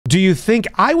do you think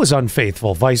I was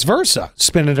unfaithful? Vice versa.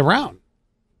 Spin it around.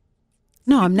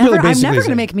 No, I'm never. Really I'm never going to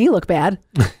saying. make me look bad.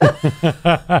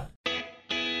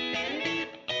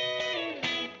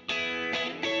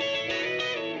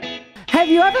 Have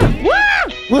you ever?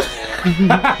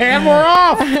 And we're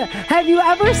off. Have you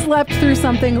ever slept through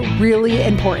something really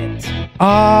important?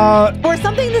 Or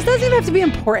something, this doesn't even have to be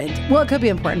important. Well, it could be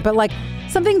important, but like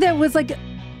something that was like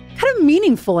kind of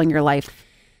meaningful in your life.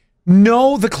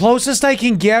 No, the closest I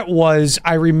can get was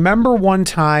I remember one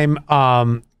time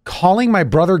calling my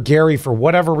brother Gary for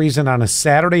whatever reason on a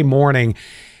Saturday morning.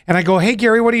 And I go, hey,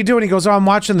 Gary, what are you doing? He goes, oh, I'm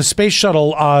watching the space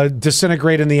shuttle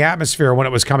disintegrate in the atmosphere when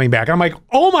it was coming back. And I'm like,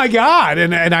 oh, my God.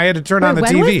 And I had to turn on the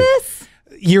when TV. Was this?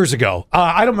 Years ago.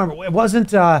 I don't remember. It wasn't.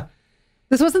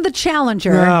 This wasn't the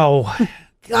Challenger. No.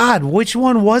 God, which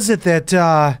one was it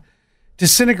that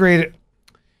disintegrated?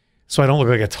 So I don't look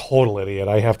like a total idiot.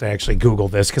 I have to actually Google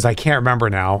this because I can't remember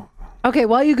now. Okay,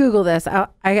 while you Google this, I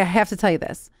have to tell you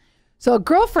this. So a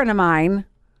girlfriend of mine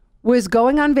was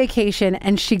going on vacation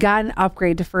and she got an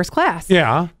upgrade to first class.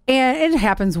 Yeah. And it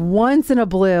happens once in a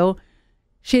blue.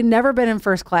 She had never been in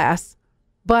first class.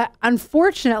 But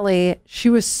unfortunately, she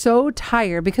was so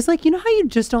tired because, like, you know how you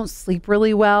just don't sleep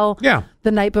really well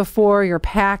the night before you're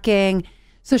packing.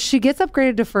 So she gets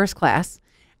upgraded to first class.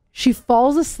 She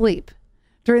falls asleep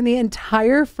during the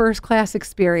entire first class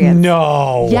experience.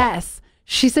 No. Yes.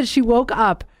 She said she woke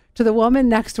up to the woman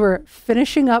next to her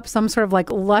finishing up some sort of like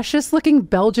luscious looking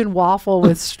Belgian waffle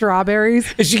with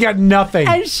strawberries. And she got nothing.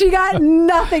 And she got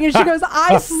nothing. And she goes,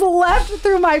 I slept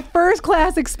through my first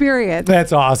class experience.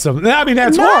 That's awesome. I mean,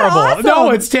 that's Not horrible. awesome. No,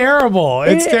 it's terrible.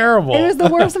 It's terrible. It was the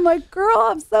worst. I'm like, girl,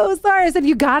 I'm so sorry. I said,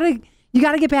 you gotta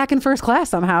get back in first class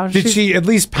somehow. Did she at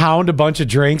least pound a bunch of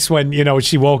drinks when,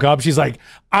 she woke up? She's like,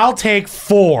 I'll take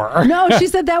 4. No, she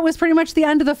said that was pretty much the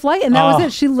end of the flight. And that was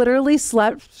it. She literally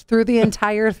slept through the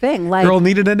entire thing. Like, girl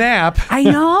needed a nap. I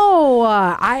know.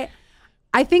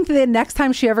 I think the next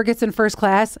time she ever gets in first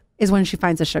class is when she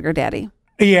finds a sugar daddy.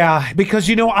 Yeah, because,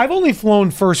 I've only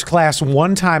flown first class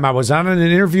one time. I was on an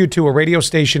interview to a radio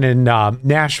station in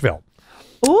Nashville.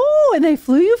 Ooh, and they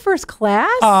flew you first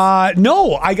class?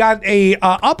 No, I got a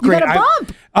upgrade. You got a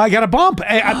bump. I got a bump.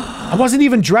 I wasn't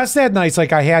even dressed that nice.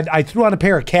 Like I threw on a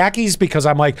pair of khakis because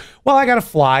I'm like, well, I got to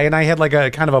fly. And I had like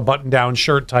a kind of a button down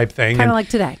shirt type thing. Kind of like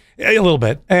today. A little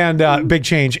bit. And big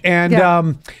change.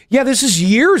 And this is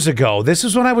years ago. This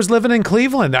is when I was living in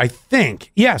Cleveland, I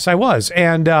think. Yes, I was.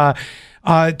 And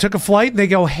took a flight and they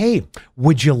go, hey,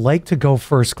 would you like to go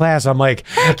first class? I'm like,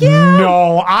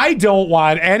 no, I don't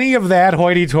want any of that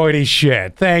hoity-toity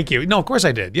shit. Thank you. No, of course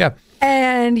I did. Yeah.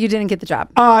 And you didn't get the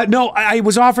job. No, I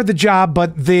was offered the job,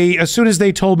 but as soon as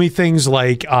they told me things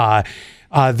like,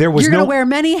 there was You're going to wear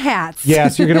many hats.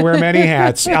 Yes, you're going to wear many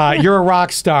hats. You're a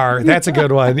rock star. That's a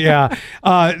good one. Yeah.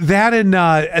 That and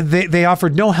they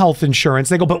offered no health insurance.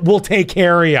 They go, but we'll take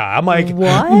care of you. I'm like,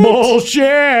 what?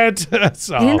 Bullshit.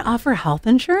 So, they didn't offer health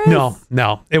insurance?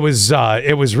 No. It was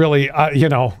really,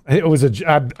 it was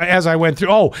as I went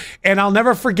through. Oh, and I'll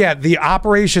never forget the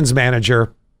operations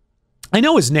manager. I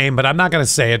know his name, but I'm not going to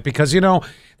say it because,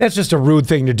 that's just a rude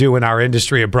thing to do in our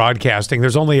industry of broadcasting.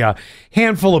 There's only a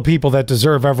handful of people that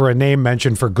deserve ever a name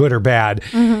mentioned for good or bad.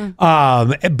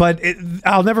 Mm-hmm. But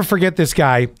I'll never forget this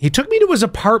guy. He took me to his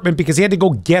apartment because he had to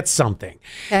go get something.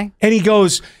 Okay. And he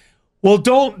goes, well,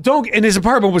 don't, and his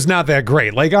apartment was not that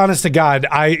great. Like, honest to God,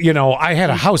 I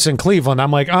had a house in Cleveland. I'm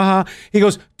like, He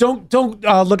goes, don't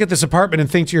look at this apartment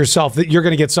and think to yourself that you're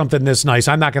going to get something this nice.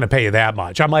 I'm not going to pay you that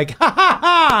much. I'm like,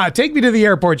 take me to the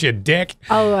airport, you dick.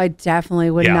 Oh, I definitely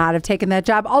would not have taken that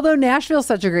job. Although Nashville's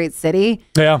such a great city.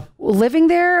 Yeah. Living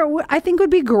there, I think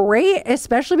would be great,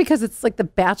 especially because it's like the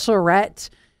bachelorette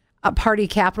party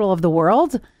capital of the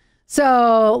world.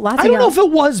 So lots of I don't know if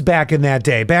it was back in that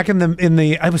day. Back in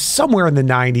the I was somewhere in the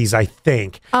 90s, I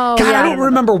think. Oh, God, I don't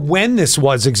remember when this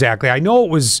was exactly. I know it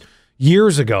was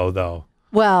years ago, though.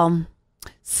 Well,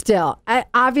 still,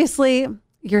 obviously,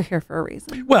 you're here for a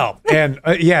reason. Well, and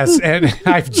yes, and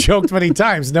I've joked many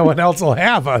times, no one else will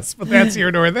have us, but that's here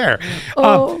nor there.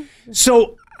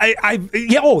 So.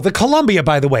 The Columbia,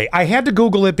 by the way, I had to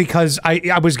Google it because I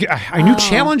knew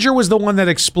Challenger was the one that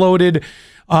exploded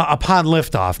upon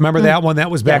liftoff. Remember that one?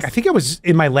 That was back. Yes. I think it was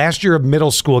in my last year of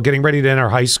middle school, getting ready to enter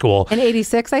high school. In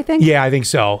 86, I think? Yeah, I think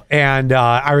so. And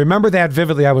I remember that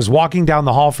vividly. I was walking down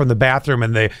the hall from the bathroom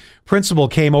and the principal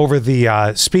came over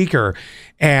the speaker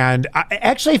and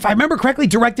actually, if I remember correctly,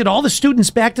 directed all the students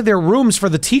back to their rooms for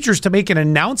the teachers to make an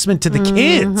announcement to the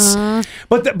kids.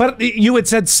 But you had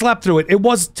said slept through it. It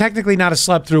was technically not a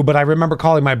slept through, but I remember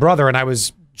calling my brother and I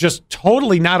was just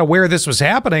totally not aware this was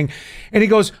happening. And he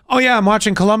goes, oh yeah, I'm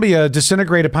watching Columbia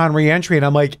disintegrate upon reentry. And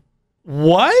I'm like,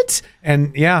 what?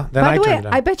 And yeah, then By the way, turned it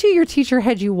on. I bet you your teacher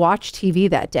had you watch TV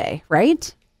that day,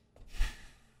 right?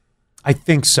 I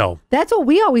think so. That's what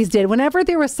we always did. Whenever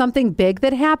there was something big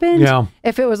that happened,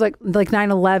 if it was like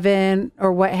 9/11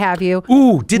 or what have you.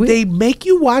 Ooh, did they make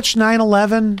you watch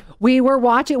 9/11? We were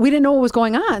watching. We didn't know what was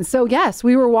going on. So yes,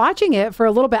 we were watching it for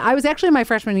a little bit. I was actually in my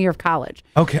freshman year of college.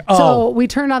 Okay. So we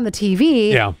turned on the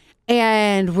TV. Yeah.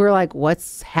 And we're like,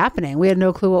 what's happening? We had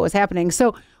no clue what was happening.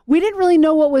 So we didn't really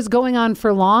know what was going on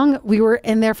for long. We were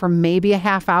in there for maybe a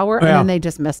half hour, and then they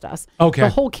dismissed us. Okay. The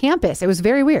whole campus. It was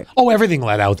very weird. Oh, everything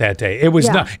let out that day. It was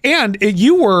not. And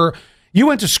you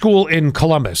went to school in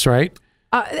Columbus, right?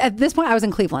 At this point, I was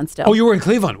in Cleveland still. Oh, you were in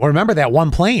Cleveland. Well, remember that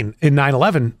one plane in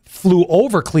 9/11 flew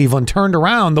over Cleveland, turned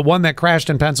around, the one that crashed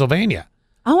in Pennsylvania.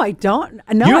 Oh, I don't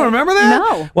know. You don't remember that?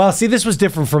 No. Well, see, this was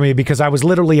different for me because I was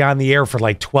literally on the air for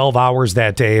like 12 hours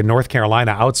that day in North Carolina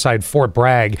outside Fort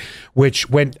Bragg, which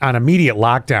went on immediate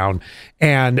lockdown.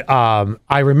 And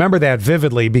I remember that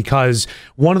vividly because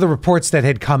one of the reports that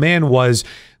had come in was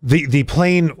the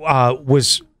plane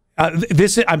was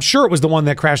this. I'm sure it was the one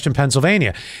that crashed in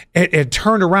Pennsylvania. It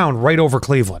turned around right over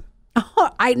Cleveland.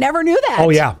 Oh, I never knew that. Oh,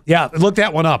 yeah. Yeah. Look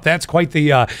that one up. That's quite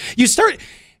the you start.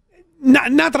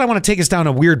 Not that I want to take us down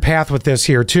a weird path with this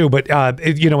here too, but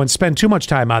and spend too much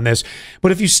time on this.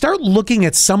 But if you start looking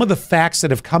at some of the facts that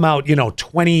have come out,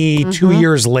 22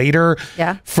 years later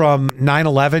from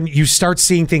 9/11, you start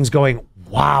seeing things going,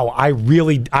 wow, I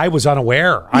was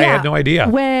unaware. I had no idea.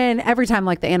 When every time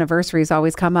like the anniversaries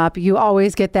always come up, you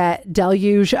always get that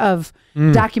deluge of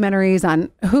documentaries on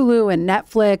Hulu and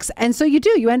Netflix. And so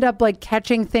you end up like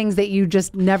catching things that you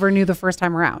just never knew the first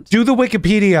time around. Do the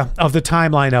Wikipedia of the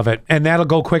timeline of it, and that'll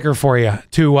go quicker for you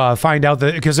to find out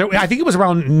because I think it was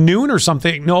around noon or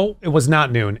something. No, it was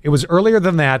not noon. It was earlier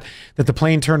than that the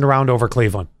plane turned around over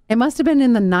Cleveland. It must have been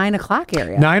in the 9 o'clock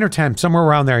area. 9 or 10, somewhere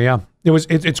around there. Yeah,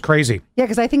 it's crazy. Yeah,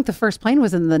 because I think the first plane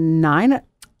was in the 9.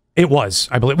 It was,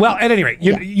 I believe. Well, at any rate,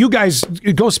 you guys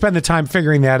go spend the time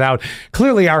figuring that out.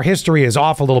 Clearly, our history is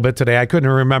off a little bit today. I couldn't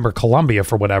remember Columbia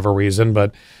for whatever reason,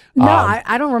 but no,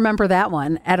 I don't remember that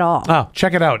one at all. Oh,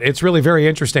 check it out. It's really very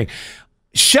interesting.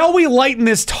 Shall we lighten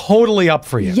this totally up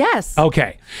for you? Yes.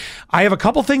 Okay. I have a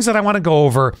couple things that I want to go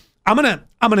over. I'm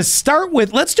gonna start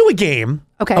with, let's do a game.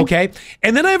 Okay. Okay.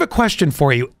 And then I have a question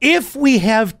for you. If we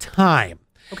have time.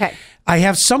 Okay. I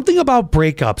have something about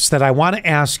breakups that I want to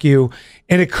ask you,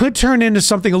 and it could turn into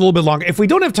something a little bit longer. If we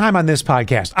don't have time on this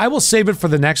podcast, I will save it for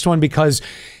the next one because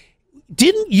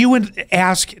didn't you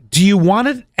ask, do you want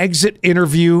an exit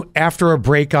interview after a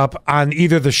breakup on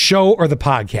either the show or the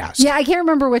podcast? Yeah, I can't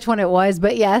remember which one it was,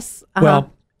 but yes.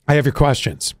 Well, I have your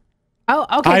questions. Oh,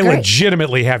 okay, I great.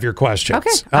 legitimately have your questions.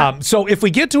 Okay. So if we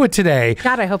get to it today.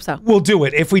 God, I hope so. We'll do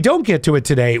it. If we don't get to it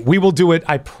today, we will do it,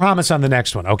 I promise, on the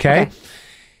next one, okay?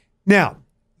 Now,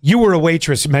 you were a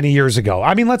waitress many years ago.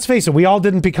 I mean, let's face it, we all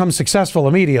didn't become successful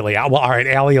immediately. Well, all right,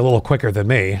 Allie a little quicker than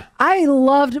me. I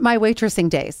loved my waitressing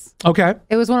days. Okay.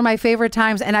 It was one of my favorite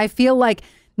times. And I feel like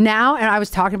now, and I was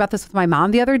talking about this with my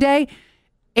mom the other day,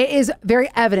 it is very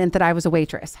evident that I was a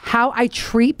waitress. How I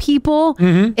treat people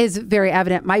is very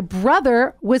evident. My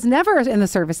brother was never in the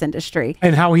service industry.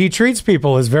 And how he treats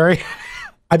people is very...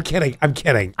 I'm kidding.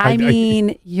 I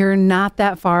mean, you're not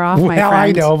that far off, my friend. Well,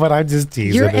 I know, but I'm just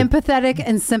teasing. You're empathetic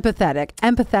and sympathetic.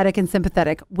 Empathetic and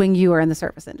sympathetic when you are in the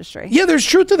service industry. Yeah, there's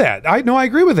truth to that. I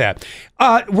agree with that.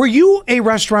 Were you a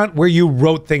restaurant where you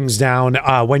wrote things down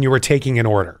when you were taking an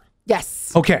order?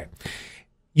 Yes. Okay.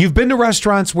 You've been to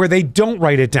restaurants where they don't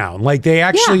write it down. Like they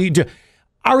actually do.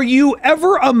 Are you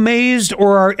ever amazed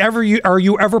or are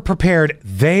you ever prepared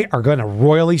they are going to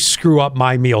royally screw up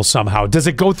my meal somehow? Does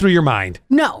it go through your mind?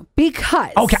 No, because...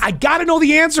 Okay, I got to know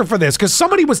the answer for this because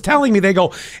somebody was telling me, they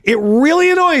go, it really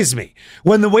annoys me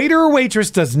when the waiter or waitress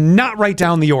does not write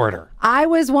down the order. I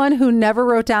was one who never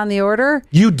wrote down the order.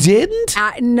 You didn't?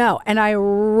 No, and I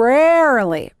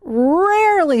rarely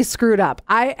screwed up.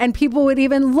 And people would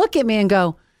even look at me and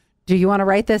go, do you want to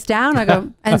write this down? I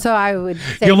go, and so I would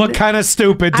say, you look kind of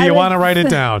stupid. Do you want to write it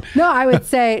down? No, I would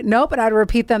say nope, and I'd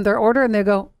repeat their order, and they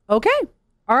go, okay,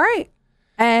 all right.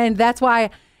 And that's why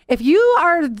if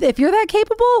you're that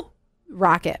capable,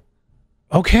 rock it.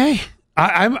 Okay,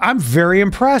 I'm very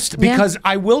impressed because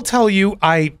I will tell you,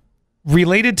 I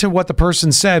related to what the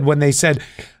person said when they said,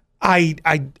 I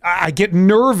get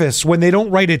nervous when they don't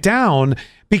write it down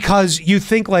because you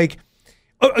think like.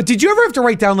 Did you ever have to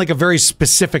write down like a very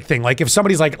specific thing? Like if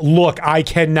somebody's like, look, I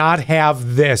cannot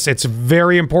have this. It's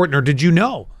very important. Or did you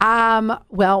know?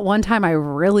 Well, one time I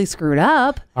really screwed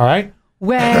up. All right.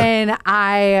 When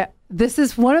this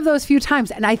is one of those few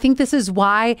times. And I think this is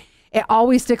why it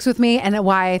always sticks with me and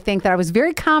why I think that I was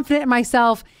very confident in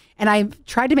myself. And I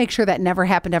tried to make sure that never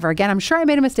happened ever again. I'm sure I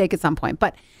made a mistake at some point,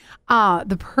 but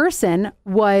the person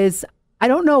was, I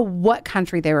don't know what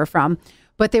country they were from,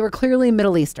 but they were clearly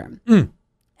Middle Eastern.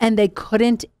 And they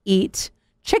couldn't eat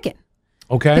chicken.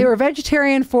 Okay. They were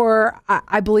vegetarian for,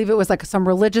 I believe it was like some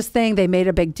religious thing. They made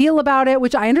a big deal about it,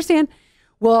 which I understand.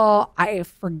 Well, I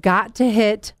forgot to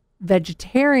hit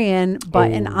vegetarian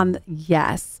button on the,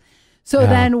 yes. So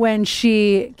then when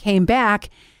she came back,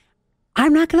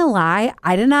 I'm not going to lie,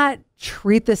 I did not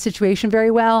treat the situation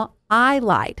very well. I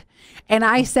lied. And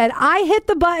I said, I hit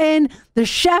the button. The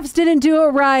chefs didn't do it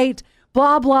right.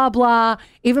 Blah, blah, blah.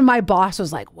 Even my boss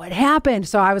was like, what happened?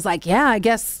 So I was like, yeah, I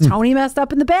guess Tony messed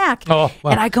up in the back. Oh,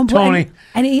 well, and I complained.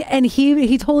 Tony. And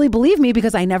he totally believed me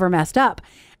because I never messed up.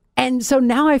 And so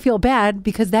now I feel bad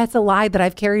because that's a lie that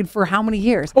I've carried for how many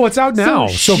years? Oh, it's out now.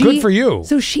 So good for you.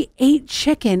 So she ate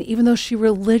chicken even though she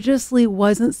religiously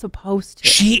wasn't supposed to.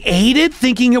 She ate it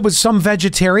thinking it was some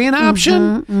vegetarian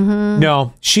option?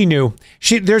 No, she knew.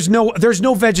 There's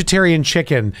no vegetarian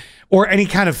chicken or any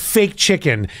kind of fake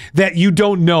chicken that you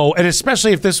don't know. And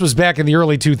especially if this was back in the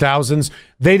early 2000s,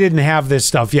 they didn't have this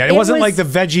stuff yet. It wasn't like the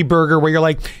veggie burger where you're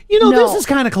like, this is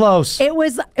kind of close. It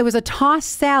was a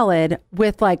tossed salad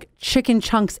with like chicken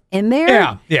chunks in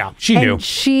there. Yeah, she knew.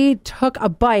 She took a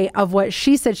bite of what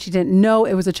she said she didn't know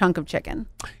it was a chunk of chicken.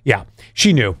 Yeah,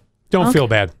 she knew. Don't feel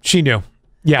bad. She knew.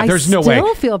 Yeah, there's no way. I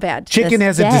still feel bad. Chicken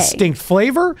has a distinct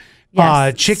flavor.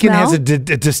 Yes. Chicken Smell? has a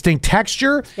distinct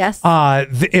texture. Yes.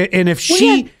 And if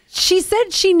she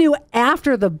said she knew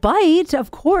after the bite,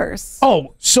 of course.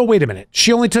 Oh, so wait a minute.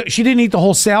 She didn't eat the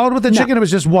whole salad with the chicken. It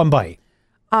was just one bite.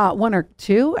 One or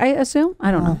two, I assume.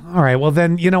 I don't know. All right. Well,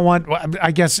 then you know what?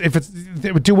 I guess if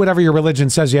do whatever your religion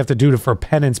says you have to do for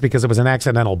penance because it was an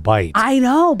accidental bite. I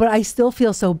know, but I still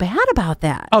feel so bad about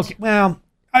that. Okay. Well.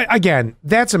 Again,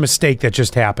 that's a mistake that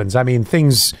just happens. I mean,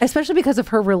 things... Especially because of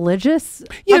her religious...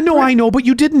 Yeah, no, I know, but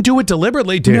you didn't do it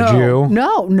deliberately, did you?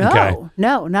 No, Okay.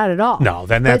 No, not at all. No,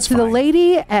 then that's fine. But to the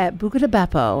lady at Buca di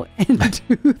Beppo in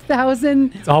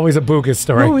 2000... It's always a Buca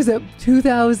story. What was it?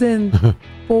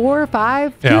 2004,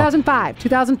 5? Yeah.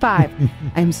 2005.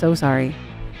 I'm so sorry.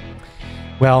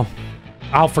 Well,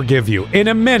 I'll forgive you. In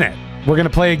a minute, we're going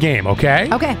to play a game, okay?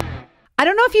 Okay. I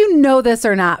don't know if you know this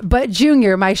or not, but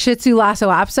Junior, my Shih Tzu Lhasa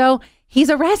Apso, he's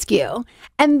a rescue.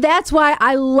 And that's why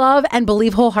I love and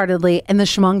believe wholeheartedly in the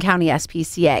Chemung County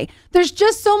SPCA. There's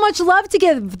just so much love to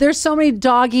give. There's so many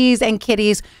doggies and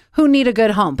kitties who need a good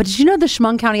home. But did you know the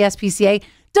Chemung County SPCA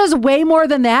does way more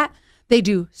than that? They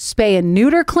do spay and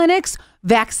neuter clinics,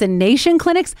 vaccination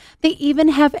clinics. They even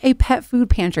have a pet food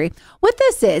pantry. What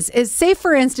this is say,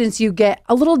 for instance, you get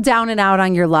a little down and out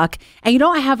on your luck and you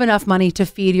don't have enough money to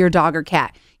feed your dog or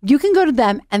cat. You can go to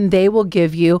them and they will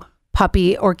give you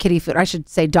puppy or kitty food. I should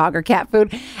say dog or cat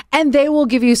food. And they will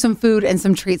give you some food and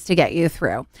some treats to get you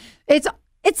through. It's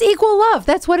equal love.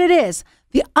 That's what it is.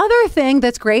 The other thing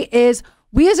that's great is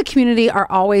we as a community are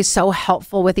always so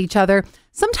helpful with each other.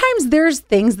 Sometimes there's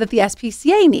things that the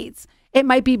SPCA needs. It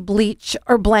might be bleach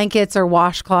or blankets or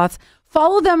washcloths.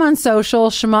 Follow them on social,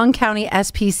 Chemung County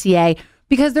SPCA,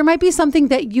 because there might be something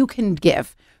that you can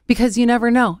give because you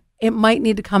never know. It might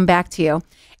need to come back to you.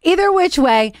 Either which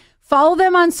way, follow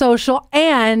them on social.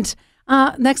 And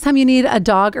next time you need a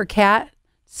dog or cat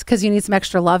because you need some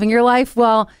extra love in your life,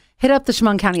 well, hit up the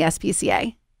Chemung County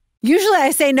SPCA. Usually I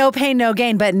say no pain, no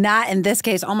gain, but not in this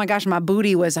case. Oh my gosh, my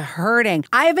booty was hurting.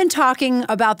 I've been talking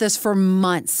about this for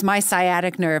months. My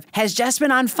sciatic nerve has just been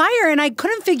on fire and I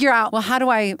couldn't figure out, well, how do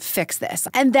I fix this?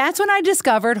 And that's when I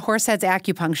discovered Horseheads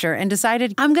Acupuncture and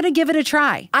decided I'm going to give it a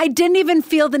try. I didn't even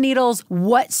feel the needles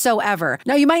whatsoever.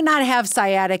 Now, you might not have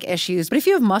sciatic issues, but if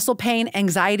you have muscle pain,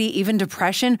 anxiety, even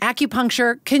depression,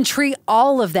 acupuncture can treat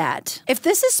all of that. If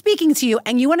this is speaking to you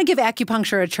and you want to give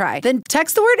acupuncture a try, then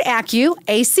text the word ACU,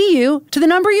 ACU, to the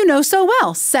number you know so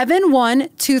well,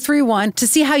 71231, to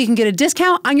see how you can get a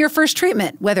discount on your first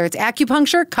treatment, whether it's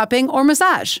acupuncture, cupping, or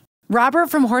massage. Robert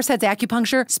from Horseheads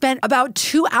Acupuncture spent about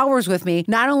 2 hours with me,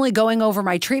 not only going over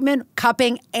my treatment,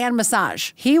 cupping, and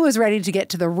massage. He was ready to get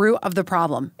to the root of the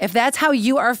problem. If that's how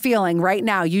you are feeling right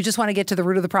now, you just want to get to the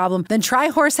root of the problem, then try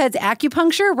Horseheads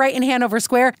Acupuncture right in Hanover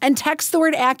Square and text the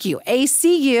word ACU,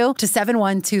 ACU, to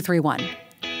 71231.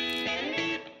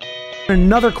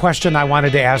 Another question I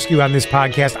wanted to ask you on this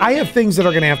podcast. I have things that are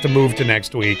going to have to move to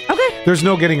next week. Okay. There's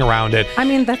no getting around it. I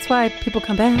mean, that's why people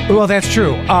come back. Well, that's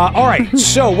true. All right.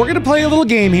 So we're going to play a little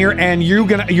game here, and you're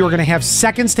going to have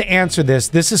seconds to answer this.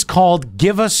 This is called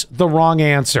Give Us the Wrong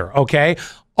Answer, okay?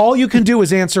 All you can do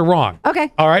is answer wrong.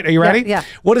 Okay. All right. Are you ready? Yeah.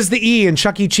 What does the E in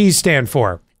Chuck E. Cheese stand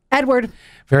for? Edward.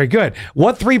 Very good.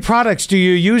 What 3 products do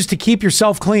you use to keep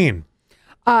yourself clean?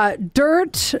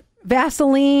 Dirt,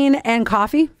 Vaseline, and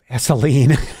coffee.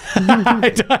 Vaseline.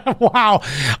 Wow.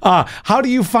 How do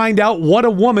you find out what a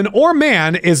woman or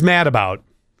man is mad about?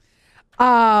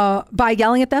 By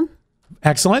yelling at them.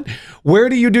 Excellent. Where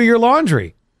do you do your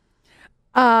laundry?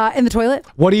 In the toilet.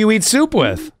 What do you eat soup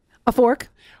with? A fork.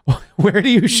 Where do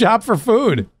you shop for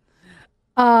food?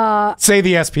 Say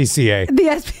the SPCA. The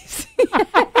SPCA.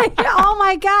 Oh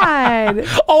my God.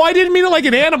 Oh, I didn't mean it like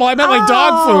an animal. I meant like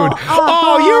dog food.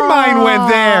 Oh, your mind went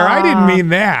there. I didn't mean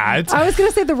that. I was going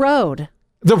to say the road.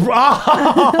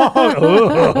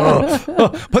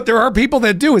 But there are people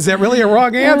that do. Is that really a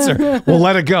wrong answer? We'll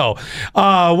let it go.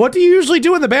 What do you usually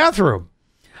do in the bathroom?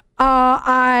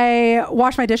 I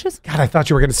wash my dishes. God, I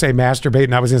thought you were going to say masturbate,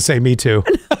 and I was going to say me too.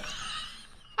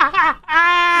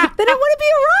 Then it wouldn't be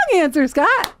a wrong answer,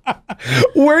 Scott.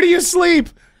 Where do you sleep?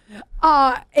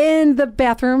 In the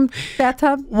bathtub.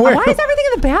 Where? Why is everything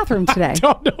in the bathroom today? I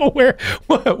don't know where.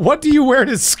 What do you wear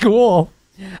to school?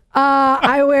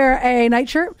 I wear a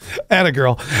nightshirt. Atta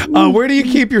girl. Where do you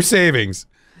keep your savings?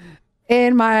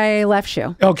 In my left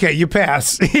shoe. Okay, you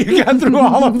pass. You got through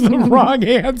all of the wrong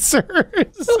answers.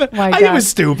 It was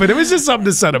stupid. It was just something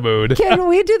to set a mood. Can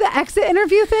we do the exit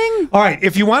interview thing? All right,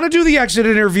 if you want to do the exit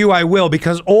interview, I will,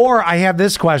 or I have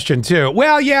this question too.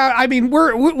 Well, yeah, I mean,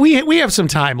 we have some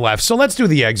time left, so let's do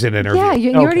the exit interview. Yeah,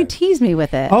 you already teased me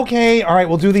with it. Okay, all right,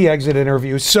 we'll do the exit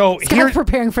interview. So Scott's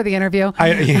preparing for the interview.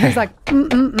 He's like,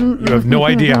 You have no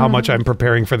idea how much I'm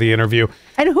preparing for the interview.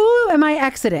 And who am I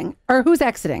exiting? Or who's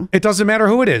exiting? It doesn't matter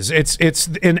who it is. It's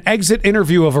an exit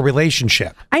interview of a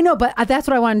relationship. I know, but that's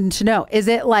what I wanted to know. Is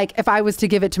it like if I was to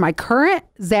give it to my current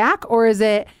Zach, or is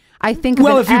it I think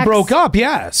of if you broke up,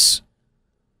 yes.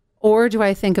 Or do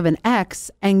I think of an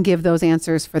ex and give those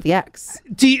answers for the ex?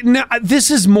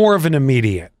 This is more of an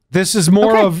immediate. This is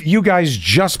more of you guys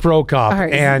just broke up. All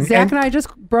right, and Zach and I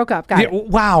just broke up. Got it.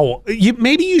 Wow.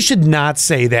 Maybe you should not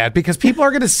say that because people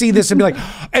are going to see this and be like,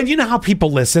 and you know how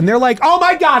people listen. They're like, oh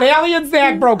my God, Allie and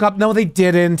Zach broke up. No, they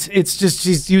didn't. It's just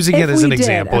she's using it as an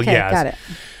example. Okay, yes. got it.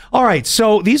 All right.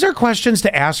 So these are questions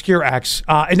to ask your ex.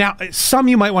 And now some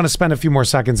you might want to spend a few more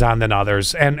seconds on than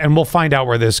others. And we'll find out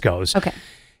where this goes. Okay.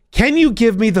 Can you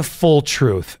give me the full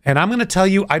truth? And I'm going to tell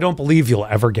you, I don't believe you'll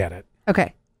ever get it.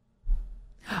 Okay.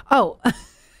 Oh.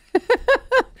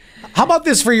 How about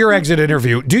this for your exit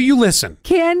interview? Do you listen?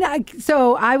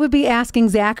 So I would be asking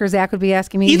Zach, or Zach would be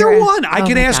asking me. Either one. I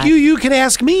can ask you. You can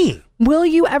ask me. Will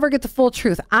you ever get the full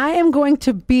truth? I am going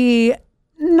to be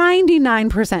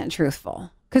 99% truthful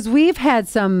because we've had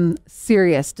some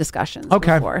serious discussions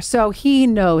before. So he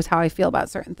knows how I feel about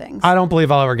certain things. I don't believe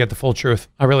I'll ever get the full truth.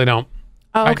 I really don't.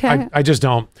 Oh, okay. I just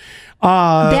don't.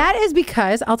 That is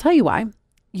because I'll tell you why.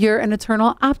 You're an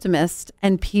eternal optimist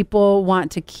and people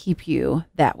want to keep you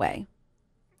that way.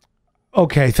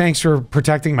 Okay, thanks for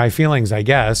protecting my feelings, I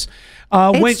guess.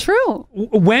 It's true.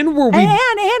 When were we?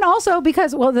 And also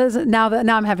because, now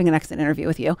I'm having an exit interview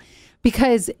with you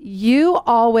because you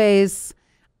always,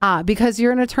 because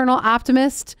you're an eternal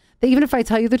optimist, that even if I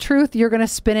tell you the truth, you're going to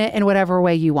spin it in whatever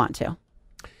way you want to.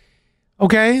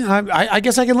 Okay, I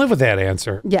guess I can live with that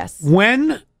answer. Yes.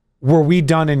 When were we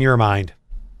done in your mind?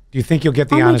 Do you think you'll get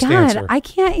the honest answer? I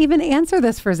can't even answer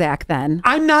this for Zach then.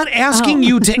 I'm not asking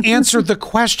you to answer the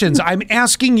questions. I'm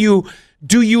asking you,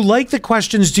 do you like the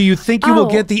questions? Do you think you will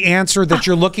get the answer that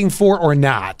you're looking for or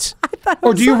not?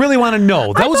 Or do you really want to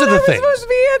know? Those are the things. I was supposed to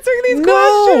be answering these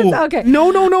questions. Okay.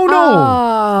 No.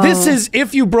 Oh. This is,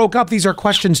 if you broke up, these are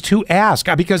questions to ask.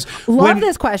 Because Love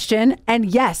this question. And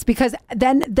yes, because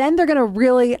then they're going to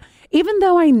really, even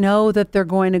though I know that they're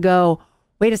going to go,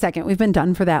 wait a second, we've been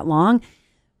done for that long.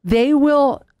 I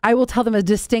will tell them a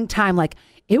distinct time, like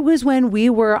it was when we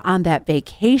were on that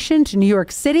vacation to New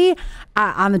York City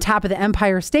on the top of the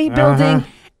Empire State Building.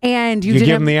 And you didn't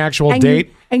give them the actual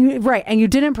date. And you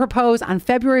didn't propose on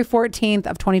February 14th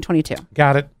of 2022.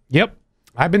 Got it. Yep.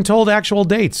 I've been told actual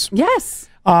dates. Yes.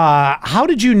 How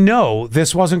did you know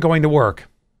this wasn't going to work?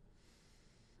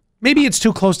 Maybe it's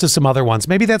too close to some other ones.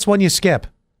 Maybe that's one you skip.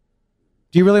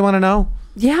 Do you really want to know?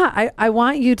 Yeah, I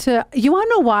want you to. You want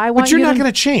to know why? But you're not going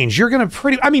to change. You're going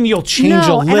to you'll change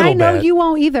a little bit. And I know you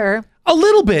won't either. A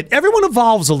little bit. Everyone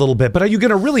evolves a little bit. But are you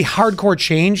going to really hardcore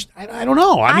change? I don't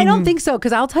know. I don't think so.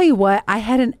 Because I'll tell you what. I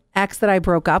had an ex that I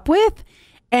broke up with.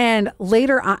 And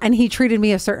later on, and he treated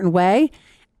me a certain way.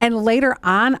 And later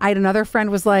on, I had another friend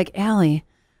was like, Allie,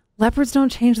 leopards don't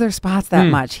change their spots that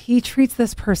much. He treats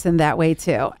this person that way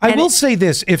too. I will say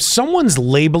this. If someone's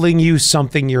labeling you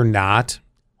something you're not,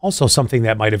 also something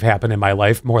that might have happened in my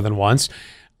life more than once,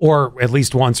 or at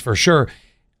least once for sure,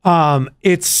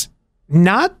 it's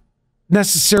not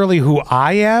necessarily who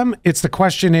I am. It's the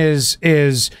question is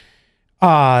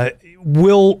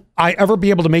will I ever be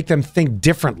able to make them think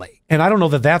differently? And I don't know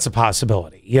that that's a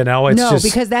possibility. You know, it's no, just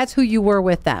because that's who you were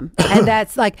with them, and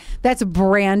that's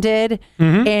branded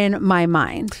in my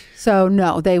mind. So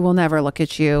no, they will never look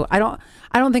at you. I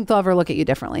don't think they'll ever look at you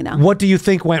differently now. What do you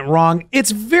think went wrong?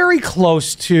 It's very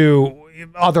close to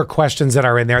other questions that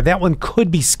are in there. That one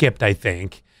could be skipped, I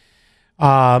think.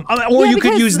 Or you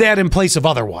could use that in place of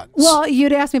other ones. Well,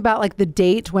 you'd ask me about like the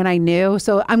date when I knew.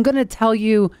 So I'm going to tell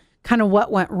you kind of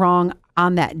what went wrong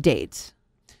on that date.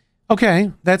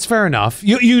 Okay, that's fair enough.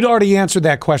 You'd already answered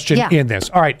that question in this.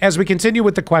 All right, as we continue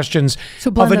with the questions. So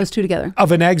blend those two together.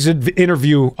 Of an exit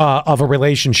interview of a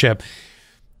relationship.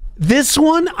 This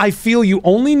one, I feel you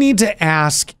only need to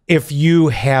ask if you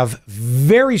have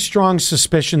very strong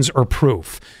suspicions or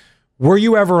proof. Were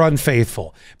you ever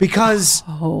unfaithful? Because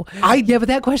yeah, but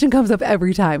that question comes up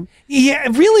every time. Yeah,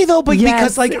 really though, but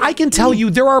because like I can tell you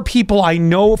there are people I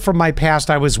know from my past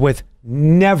I was with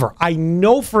never. I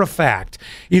know for a fact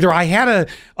either I had a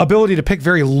ability to pick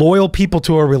very loyal people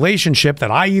to a relationship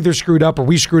that I either screwed up or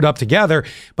we screwed up together,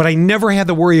 but I never had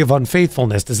the worry of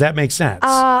unfaithfulness. Does that make sense?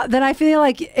 Then I feel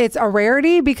like it's a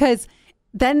rarity because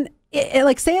then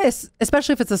like say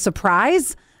especially if it's a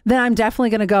surprise, then I'm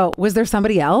definitely going to go, was there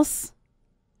somebody else?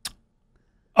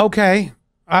 Okay.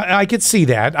 I could see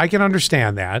that. I can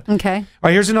understand that. Okay. All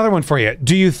right, here's another one for you.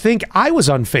 Do you think I was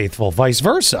unfaithful? Vice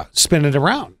versa. Spin it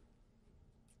around.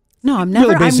 No, I'm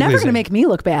never going to make me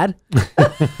look bad.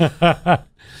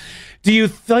 Do you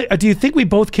think we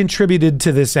both contributed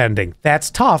to this ending?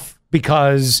 That's tough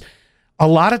because a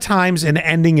lot of times an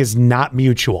ending is not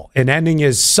mutual. An ending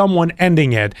is someone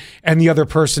ending it and the other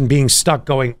person being stuck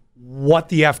going, what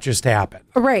the F just happened?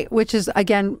 Right, which is,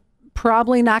 again,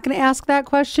 probably not going to ask that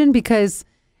question because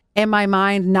in my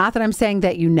mind, not that I'm saying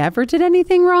that you never did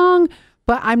anything wrong,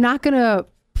 but I'm not going to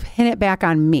pin it back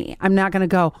on me. I'm not going to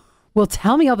go, well,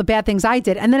 tell me all the bad things I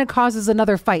did. And then it causes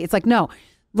another fight. It's like, no,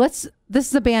 this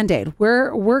is a Band-Aid.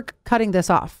 We're cutting this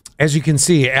off. As you can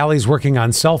see, Allie's working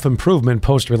on self-improvement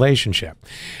post-relationship.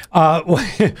 I'm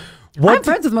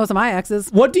friends with most of my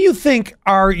exes. What do you think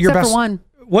are your Except best? for one.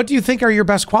 What do you think are your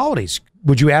best qualities?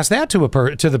 Would you ask that to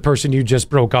the person you just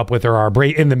broke up with or are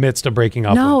in the midst of breaking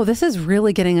up No, with? this is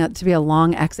really getting to be a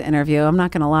long exit interview. I'm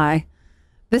not going to lie.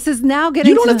 This is now getting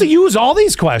You don't have to use all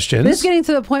these questions. This is getting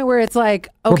to the point where it's like,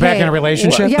 okay. We're back in a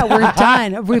relationship? We're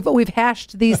done. We've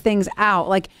hashed these things out.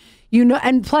 Like, you know,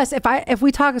 and plus if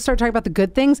we start talking about the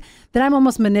good things, then I'm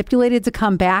almost manipulated to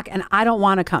come back and I don't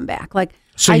want to come back. Like,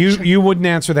 so you wouldn't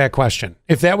answer that question.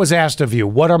 If that was asked of you,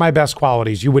 what are my best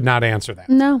qualities? You would not answer that.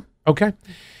 No. Okay.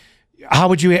 How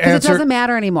would you answer? It doesn't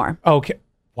matter anymore. Okay.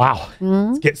 Wow.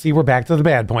 Mm-hmm. See, we're back to the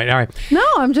bad point. All right. No,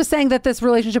 I'm just saying that this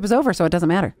relationship is over, so it doesn't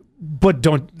matter. But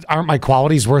aren't my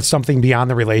qualities worth something beyond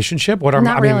the relationship? What are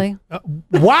Not really.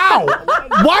 Wow.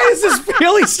 Why is this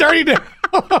really starting to?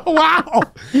 Wow.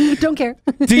 Don't care.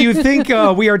 Do you think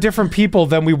we are different people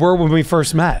than we were when we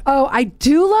first met? Oh, I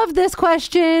do love this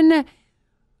question.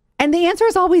 And the answer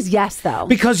is always yes, though.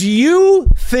 Because you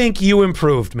think you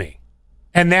improved me.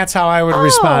 And that's how I would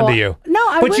respond to you.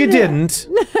 No, but you didn't.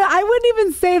 I wouldn't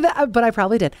even say that, but I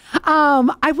probably did.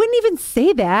 I wouldn't even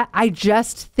say that. I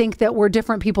just think that we're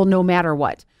different people no matter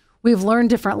what. We've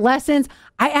learned different lessons.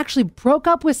 I actually broke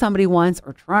up with somebody once,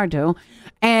 or tried to,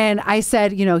 and I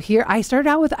said, you know, here I started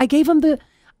out with I gave him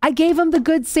the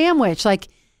good sandwich. Like,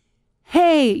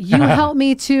 hey, you helped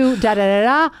me to da da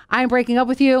da da. I'm breaking up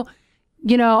with you.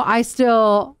 You know, I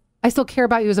still care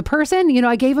about you as a person. You know,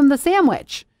 I gave him the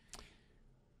sandwich.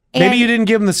 Maybe you didn't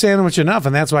give him the sandwich enough,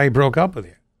 and that's why he broke up with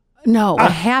you. No,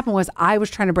 what happened was I was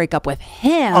trying to break up with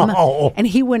him, and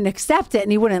he wouldn't accept it,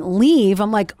 and he wouldn't leave.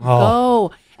 I'm like,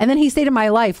 go. And then he stayed in my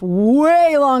life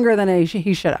way longer than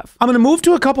he should have. I'm going to move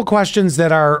to a couple questions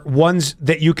that are ones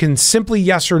that you can simply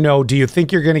yes or no. Do you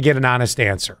think you're going to get an honest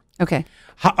answer? Okay.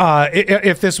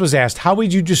 If this was asked, how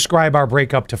would you describe our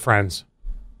breakup to friends?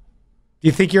 Do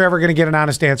you think you're ever going to get an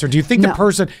honest answer? Do you think the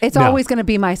person... It's always going to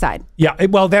be my side. Yeah,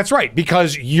 well, that's right,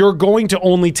 because you're going to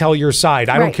only tell your side.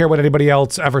 I don't care what anybody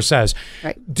else ever says.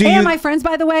 Right. And my friends,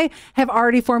 by the way, have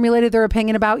already formulated their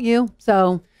opinion about you,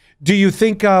 so... Do you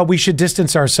think we should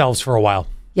distance ourselves for a while?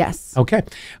 Yes. Okay.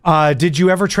 Did you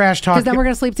ever trash talk... Because then we're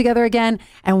going to sleep together again,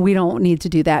 and we don't need to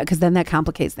do that, because then that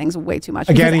complicates things way too much.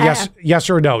 Again, yes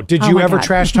or no. Did you ever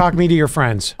trash talk me to your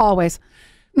friends? Always.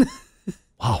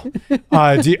 Wow.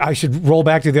 I should roll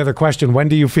back to the other question. When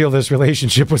do you feel this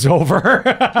relationship was over?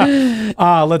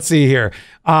 Let's see here.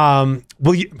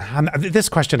 Will you? This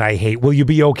question I hate. Will you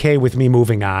be okay with me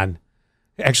moving on?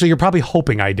 Actually, you're probably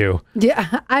hoping I do.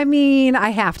 Yeah, I mean, I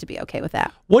have to be okay with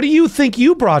that. What do you think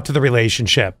you brought to the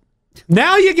relationship?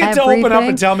 Now you get to open up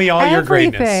and tell me all your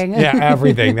greatness. Yeah,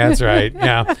 everything. That's right.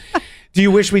 Yeah. Do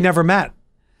you wish we never met?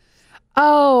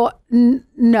 Oh,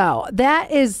 no.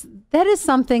 That is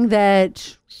something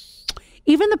that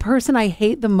even the person I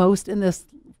hate the most in this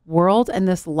world and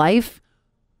this life,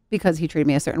 because he treated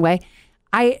me a certain way,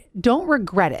 I don't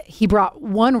regret it. He brought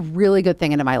one really good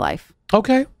thing into my life.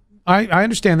 Okay. I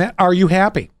understand that. Are you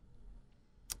happy?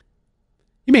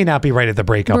 You may not be right at the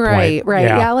breakup point. Right.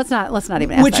 Yeah, let's not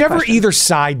even ask Whichever that question. either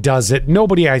side does it,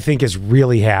 nobody I think is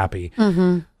really happy.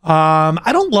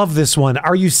 I don't love this one.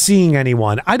 Are you seeing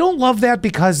anyone? I don't love that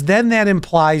because then that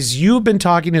implies you've been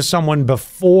talking to someone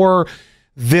before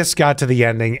this got to the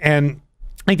ending, and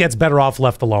I think that's better off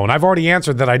left alone. I've already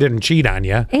answered that I didn't cheat on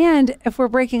you. And if we're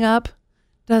breaking up,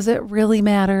 does it really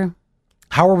matter?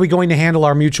 How are we going to handle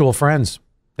our mutual friends?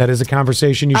 That is a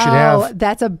conversation you should have. Oh,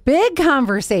 that's a big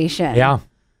conversation. Yeah.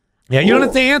 Yeah, you don't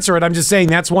have to answer it. I'm just saying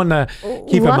that's one to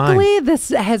keep in mind. Luckily, this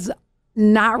has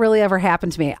not really ever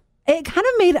happened to me. It kind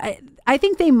of made, I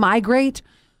think they migrate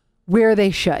where they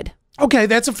should. Okay,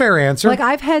 that's a fair answer. Like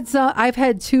I've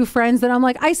had two friends that I'm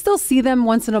like, I still see them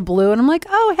once in a blue and I'm like,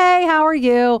 oh, hey, how are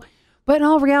you? But in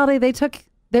all reality,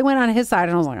 they went on his side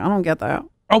and I was like, I don't get that.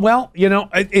 Oh, well,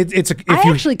 it's a... I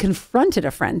actually confronted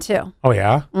a friend too. Oh,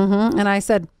 yeah? Mm-hmm. And I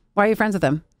said, why are you friends with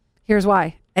him? Here's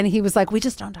why. And he was like, we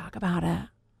just don't talk about it.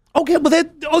 Okay, well,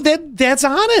 that's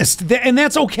honest. And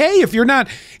that's okay if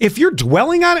you're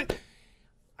dwelling on it.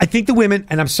 I think the women,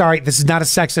 and I'm sorry, this is not a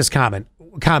sexist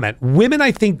comment. Women,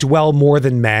 I think, dwell more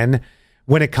than men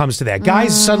when it comes to that.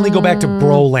 Guys suddenly go back to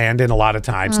bro land in a lot of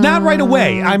times. Not right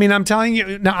away. I mean, I'm telling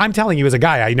you as a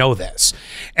guy, I know this.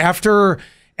 After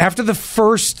the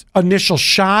first initial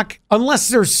shock, unless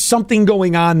there's something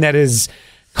going on that is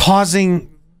causing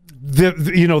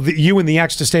you and the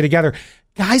ex to stay together,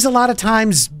 guys a lot of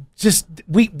times just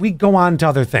we go on to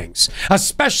other things,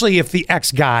 especially if the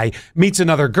ex guy meets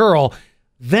another girl.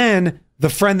 Then the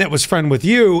friend that was friend with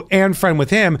you and friend with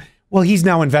him, well, he's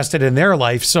now invested in their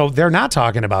life, so they're not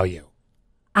talking about you.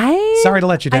 Sorry to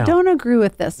let you down. I don't agree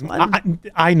with this one.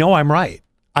 I know I'm right.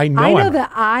 I know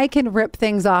that I can rip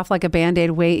things off like a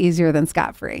Band-Aid way easier than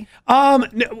scot-free.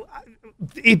 No,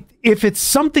 if it's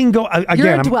something again,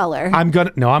 you're a dweller. I'm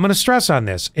gonna stress on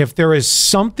this. If there is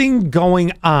something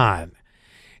going on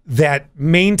that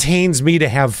maintains me to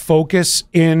have focus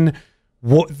in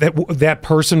that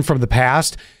person from the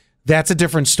past, that's a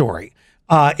different story.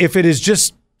 If it is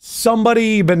just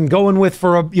somebody you've been going with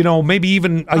for maybe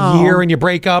even a year and you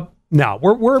break up, no,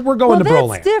 we're going to bro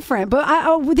land. That's different.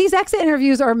 But these exit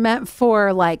interviews are meant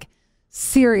for like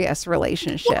serious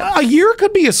relationships. Well, a year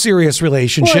could be a serious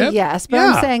relationship. Well, yes, but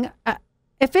I'm saying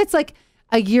if it's like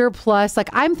a year plus, like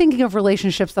I'm thinking of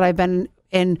relationships that I've been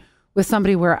in with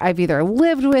somebody where I've either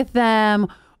lived with them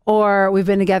or we've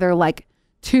been together like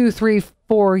 2, 3,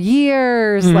 4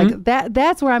 years. Like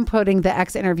that's where I'm putting the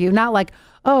exit interview. Not like,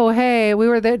 oh, hey, we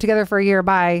were there together for a year.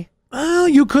 Bye. Well,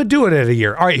 you could do it at a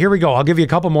year. All right, here we go. I'll give you a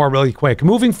couple more really quick.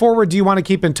 Moving forward, do you want to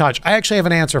keep in touch? I actually have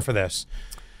an answer for this.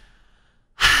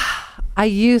 I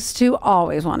used to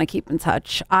always want to keep in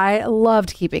touch. I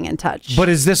loved keeping in touch. But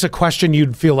is this a question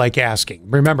you'd feel like asking?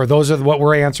 Remember, those are what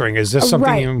we're answering. Is this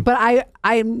something right, but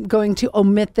I'm going to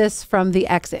omit this from the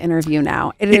exit interview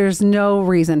now. There's no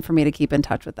reason for me to keep in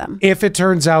touch with them. If it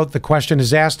turns out the question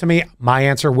is asked to me, my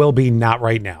answer will be not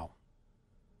right now.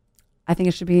 I think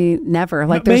it should be never.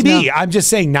 Like maybe. I'm just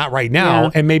saying not right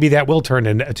now, and maybe that will turn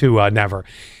into never.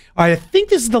 All right, I think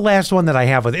this is the last one that I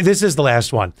have. This is the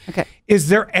last one. Okay. Is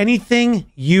there anything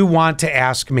you want to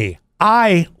ask me?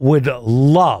 I would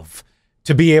love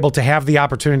to be able to have the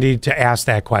opportunity to ask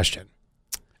that question.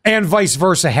 And vice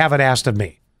versa, have it asked of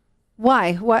me.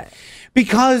 Why? What?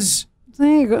 Because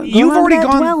you've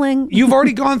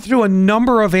already gone through a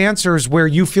number of answers where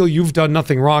you feel you've done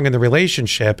nothing wrong in the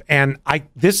relationship. And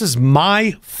this is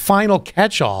my final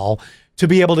catch-all to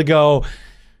be able to go,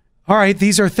 all right,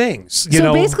 these are things.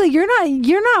 So basically, you're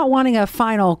not wanting a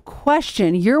final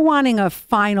question. You're wanting a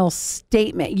final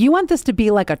statement. You want this to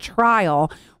be like a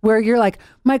trial where you're like,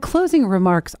 my closing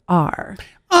remarks are.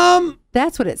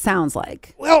 That's what it sounds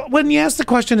like. Well, when you ask the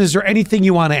question, is there anything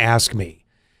you want to ask me?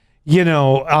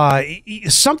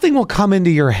 Something will come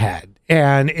into your head.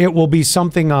 And it will be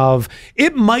something of,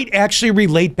 it might actually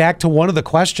relate back to one of the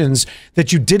questions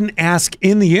that you didn't ask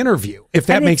in the interview, if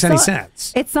that makes any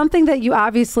sense. It's something that you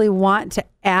obviously want to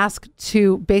ask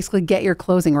to basically get your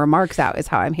closing remarks out, is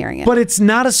how I'm hearing it. But it's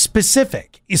not a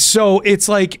specific. So it's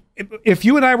like, if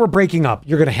you and I were breaking up,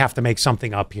 you're going to have to make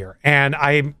something up here. And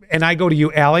I go to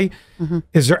you, Allie,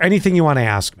 is there anything you want to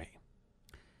ask me?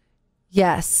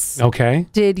 Yes. Okay.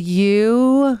 Did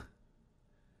you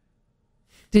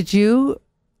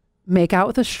make out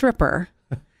with a stripper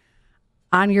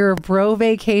on your bro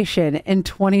vacation in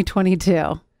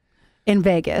 2022 in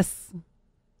Vegas?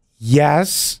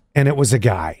 Yes, and it was a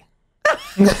guy.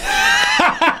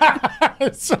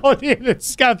 So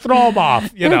it's got to throw him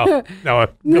off, No,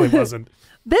 it really wasn't.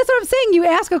 That's what I'm saying. You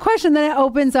ask a question, then it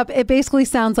opens up. It basically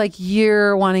sounds like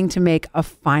you're wanting to make a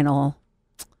final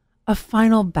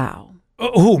bow.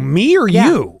 Who, me or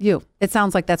you? You. It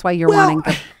sounds like that's why you're wanting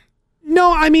to.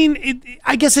 No, I mean,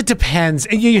 I guess it depends.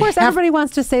 Of course, everybody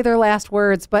wants to say their last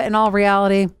words, but in all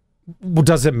reality, well,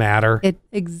 does it matter?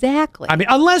 Exactly. I mean,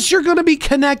 unless you're going to be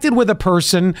connected with a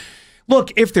person.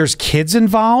 Look, if there's kids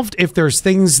involved, if there's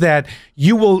things that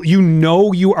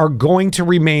you are going to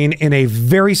remain in a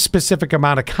very specific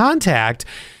amount of contact,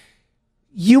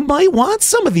 you might want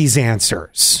some of these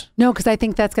answers. No, because I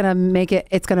think that's going to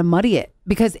it's going to muddy it.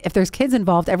 Because if there's kids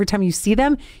involved, every time you see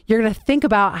them, you're going to think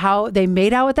about how they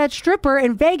made out with that stripper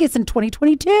in Vegas in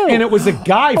 2022. And it was a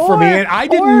guy for me, and I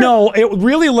didn't know. It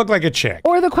really looked like a chick.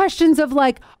 Or the questions of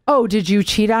like, oh, did you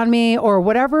cheat on me? Or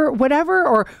whatever,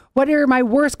 or what are my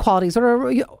worst qualities?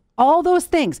 Or all those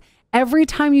things. Every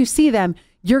time you see them,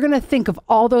 you're going to think of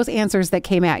all those answers that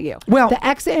came at you. Well, the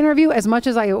exit interview, as much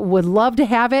as I would love to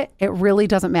have it, it really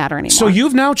doesn't matter anymore. So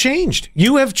you've now changed.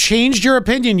 You have changed your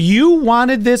opinion. You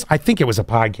wanted this. I think it was a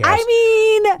podcast. I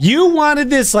mean, you wanted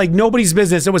this like nobody's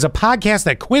business. It was a podcast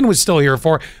that Quinn was still here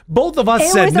for. Both of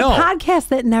us said no. It was a podcast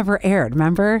that never aired,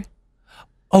 remember?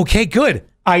 Okay, good.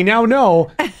 I now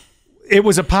know. It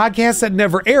was a podcast that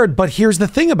never aired, but here's the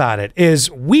thing about it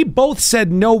is we both said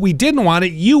no, we didn't want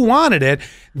it. You wanted it.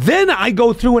 Then I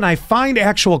go through and I find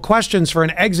actual questions for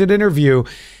an exit interview.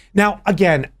 Now,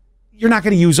 again, you're not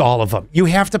going to use all of them. You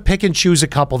have to pick and choose a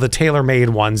couple, the tailor-made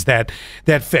ones that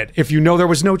fit. If you know there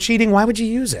was no cheating, why would you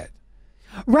use it?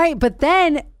 Right, but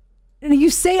then you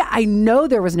say, I know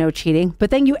there was no cheating, but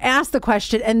then you ask the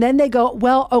question and then they go,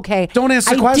 well, okay. Don't ask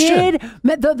the question.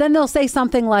 Then they'll say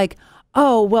something like,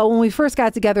 oh, well, when we first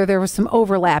got together, there was some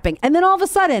overlapping. And then all of a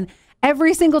sudden,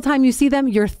 every single time you see them,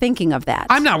 you're thinking of that.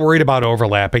 I'm not worried about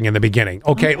overlapping in the beginning.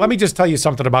 Okay, let me just tell you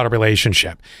something about a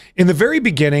relationship. In the very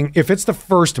beginning, if it's the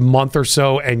first month or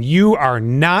so and you are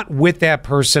not with that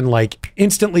person like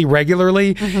instantly,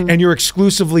 regularly, and you're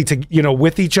exclusively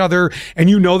with each other and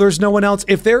there's no one else,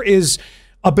 if there is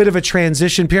a bit of a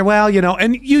transition period, well,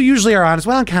 and you usually are honest,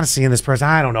 well, I'm kind of seeing this person.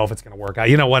 I don't know if it's going to work out,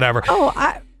 whatever. Oh,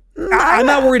 I'm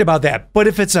not worried about that. But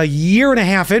if it's a year and a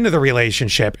half into the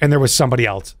relationship and there was somebody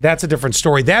else, that's a different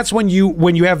story. That's when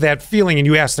you have that feeling and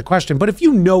you ask the question. But if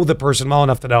you know the person well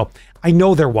enough to know, I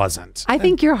know there wasn't. I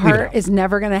think your heart is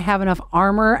never going to have enough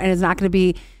armor and is not going to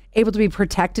be able to be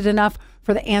protected enough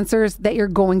for the answers that you're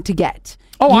going to get.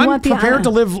 Oh, I'm prepared to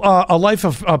live a life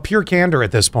of pure candor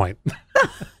at this point.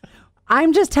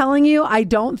 I'm just telling you, I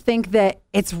don't think that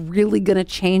it's really going to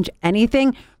change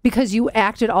anything because you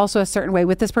acted also a certain way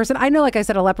with this person. I know, like I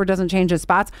said, a leopard doesn't change his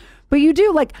spots, but you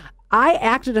do. Like, I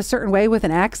acted a certain way with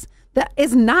an ex. That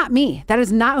is not me. That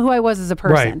is not who I was as a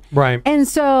person. Right. And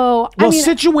so,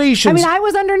 situations. I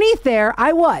was underneath there.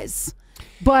 I was.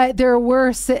 But there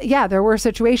were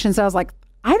situations I was like,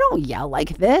 I don't yell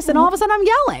like this, and all of a sudden I'm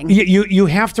yelling. You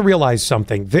have to realize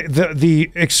something.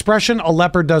 The expression "a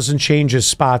leopard doesn't change his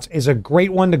spots" is a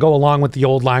great one to go along with the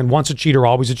old line "once a cheater,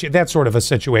 always a cheater." That sort of a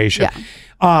situation.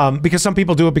 Yeah. Because some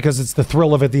people do it because it's the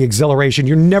thrill of it, the exhilaration.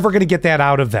 You're never going to get that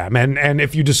out of them, and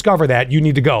if you discover that, you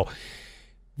need to go.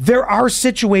 There are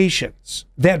situations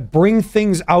that bring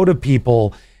things out of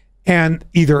people, and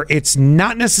either it's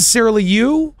not necessarily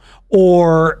you,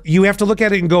 or you have to look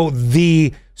at it and go,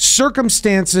 the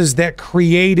circumstances that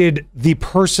created the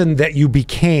person that you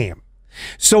became.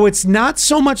 So it's not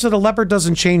so much that a leopard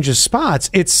doesn't change his spots.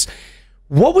 It's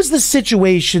what was the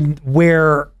situation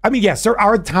where, yes, there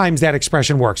are times that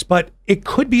expression works, but it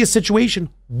could be a situation.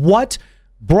 What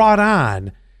brought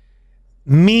on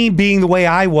me being the way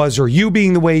I was, or you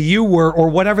being the way you were, or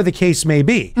whatever the case may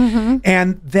be. Mm-hmm.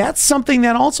 And that's something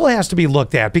that also has to be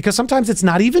looked at, because sometimes it's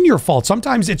not even your fault.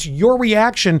 Sometimes it's your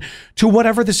reaction to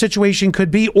whatever the situation could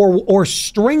be, or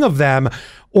string of them,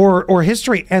 or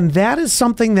history. And that is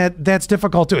something that's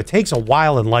difficult too. It takes a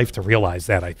while in life to realize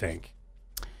that, I think.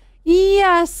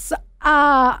 Yes.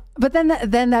 But then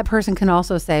that person can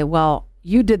also say, well,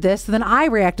 you did this, so then I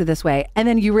reacted this way. And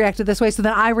then you reacted this way, so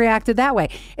then I reacted that way.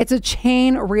 It's a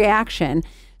chain reaction.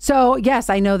 So yes,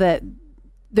 I know that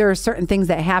there are certain things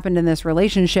that happened in this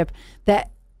relationship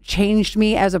that changed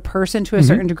me as a person to a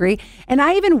certain degree. And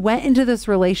I even went into this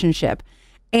relationship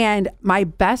and my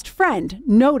best friend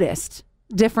noticed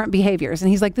different behaviors. And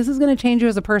he's like, this is going to change you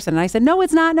as a person. And I said, no,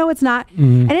 it's not. No, it's not.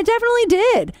 And it definitely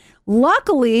did.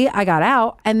 Luckily, I got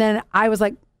out. And then I was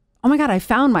like, oh my God, I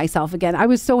found myself again. I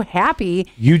was so happy.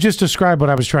 You just described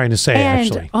what I was trying to say,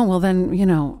 actually. Oh, well, then,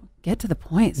 get to the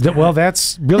point. Well,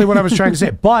 that's really what I was trying to say.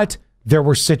 But there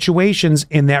were situations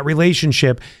in that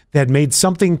relationship that made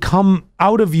something come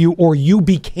out of you, or you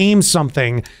became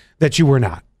something that you were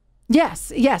not.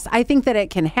 Yes. I think that it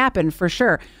can happen for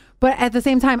sure. But at the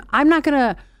same time, I'm not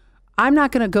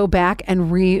gonna go back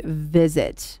and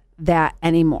revisit that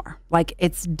anymore. Like,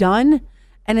 it's done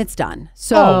and it's done.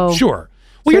 So sure.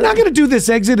 Well, you're not going to do this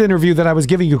exit interview that I was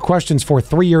giving you questions for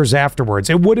 3 years afterwards.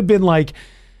 It would have been like,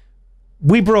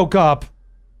 we broke up.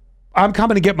 I'm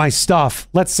coming to get my stuff.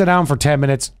 Let's sit down for 10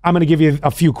 minutes. I'm going to give you a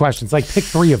few questions. Like, pick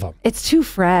 3 of them. It's too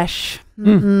fresh.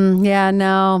 Yeah,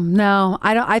 no.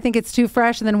 I think it's too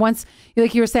fresh. And then once,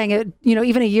 like you were saying, it,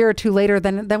 even a year or 2 later,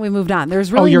 then we moved on.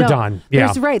 There's really you're done.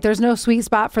 Yeah. There's no sweet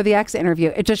spot for the exit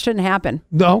interview. It just shouldn't happen.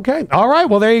 Okay. All right.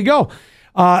 Well, there you go.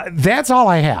 That's all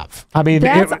I have. I mean,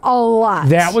 that's a lot.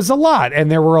 That was a lot.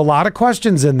 And there were a lot of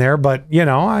questions in there, but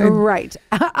right.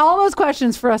 All those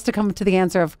questions for us to come to the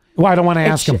answer of. Well, I don't want to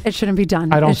ask them. It shouldn't be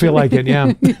done. I don't feel like it.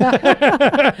 Yeah.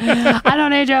 I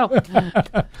don't know,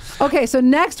 Joe. Okay. So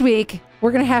next week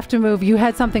we're going to have to move. You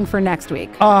had something for next week.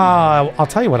 I'll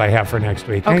tell you what I have for next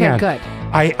week. Okay, good.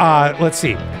 Let's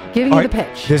see. Giving you the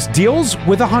pitch. This deals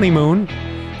with a honeymoon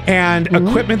and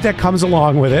equipment that comes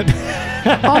along with it.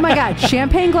 Oh my God.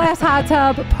 Champagne glass hot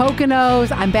tub,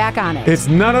 Poconos. I'm back on it. It's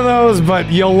none of those,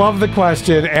 but you'll love the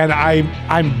question. And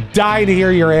I'm dying to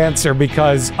hear your answer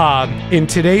because in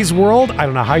today's world, I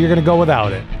don't know how you're going to go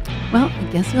without it. Well, I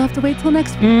guess you'll have to wait till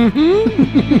next week.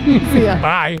 Mm-hmm. See ya.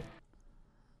 Bye.